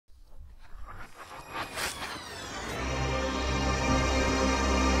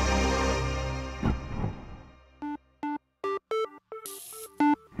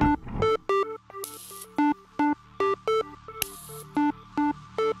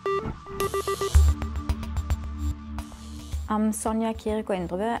I'm Sonja Chirico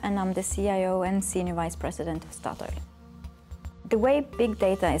Indrebø, and I'm the CIO and Senior Vice President of Statoil. The way big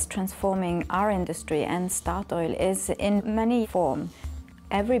data is transforming our industry and Statoil is in many forms.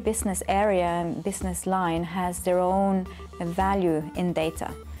 Every business area and business line has their own value in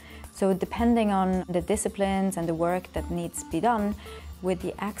data. So depending on the disciplines and the work that needs to be done, with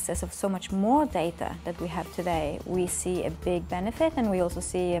the access of so much more data that we have today, we see a big benefit, and we also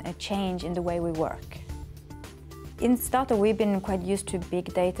see a change in the way we work. In Statoil, we've been quite used to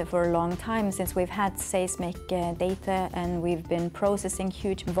big data for a long time, since we've had seismic data and we've been processing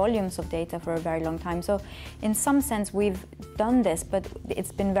huge volumes of data for a very long time. So in some sense we've done this, but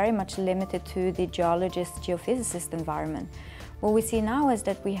it's been very much limited to the geologist, geophysicist environment. What we see now is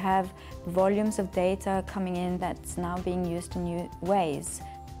that we have volumes of data coming in that's now being used in new ways.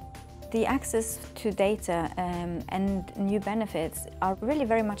 The access to data and new benefits are really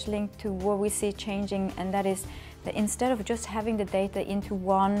very much linked to what we see changing, and that is that instead of just having the data into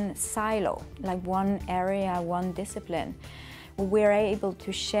one silo, like one area, one discipline, we're able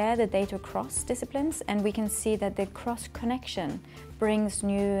to share the data across disciplines, and we can see that the cross-connection brings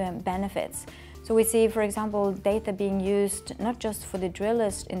new benefits. So we see, for example, data being used not just for the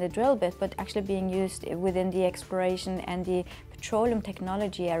drillers in the drill bit, but actually being used within the exploration and the petroleum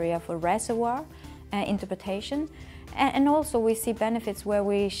technology area for reservoir interpretation. And also we see benefits where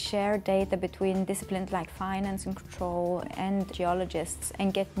we share data between disciplines like finance and control and geologists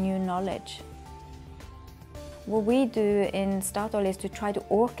and get new knowledge. What we do in Statoil is to try to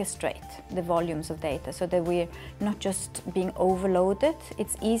orchestrate the volumes of data so that we're not just being overloaded.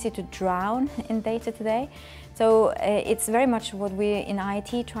 It's easy to drown in data today. So it's very much what we in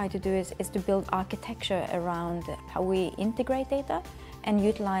IT try to do is to build architecture around how we integrate data and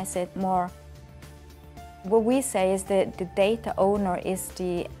utilize it more. What we say is that the data owner is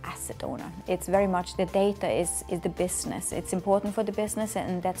the asset owner. It's very much the data is the business. It's important for the business,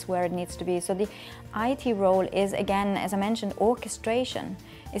 and that's where it needs to be. So the IT role is, again, as I mentioned, orchestration.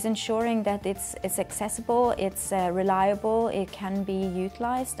 Is ensuring that it's accessible, it's reliable, it can be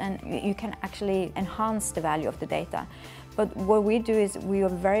utilized, and you can actually enhance the value of the data. But what we do is we are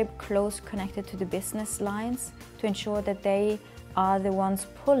very close connected to the business lines to ensure that they are the ones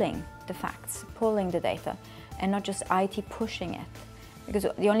pulling the facts, pulling the data, and not just IT pushing it. Because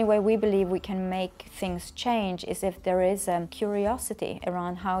the only way we believe we can make things change is if there is a curiosity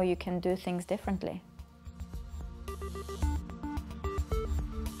around how you can do things differently.